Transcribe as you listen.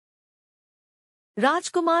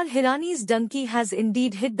Rajkumar Hirani's Dunki has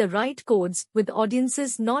indeed hit the right chords with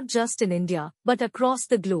audiences not just in India but across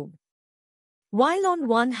the globe. While on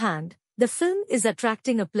one hand, the film is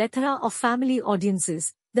attracting a plethora of family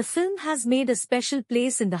audiences, the film has made a special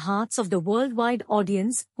place in the hearts of the worldwide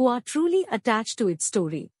audience who are truly attached to its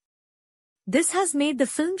story. This has made the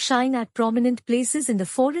film shine at prominent places in the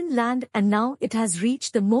foreign land, and now it has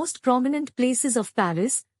reached the most prominent places of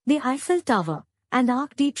Paris, the Eiffel Tower, and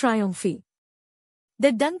Arc de Triomphe.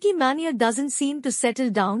 The Dunki mania doesn't seem to settle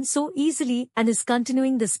down so easily and is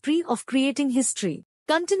continuing the spree of creating history.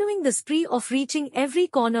 Continuing the spree of reaching every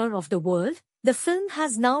corner of the world, the film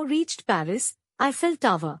has now reached Paris, Eiffel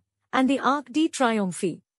Tower, and the Arc de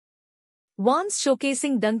Triomphe. Once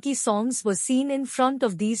showcasing Dunki songs were seen in front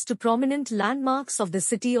of these two prominent landmarks of the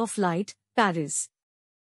City of Light, Paris.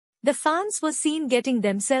 The fans were seen getting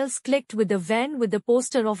themselves clicked with the van with the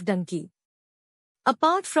poster of Dunki.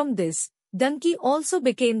 Apart from this, Dunki also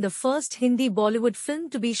became the first Hindi Bollywood film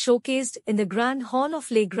to be showcased in the Grand Hall of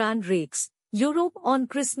Les Grands Rex, Europe on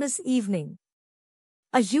Christmas evening.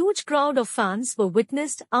 A huge crowd of fans were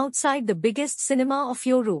witnessed outside the biggest cinema of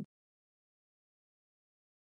Europe.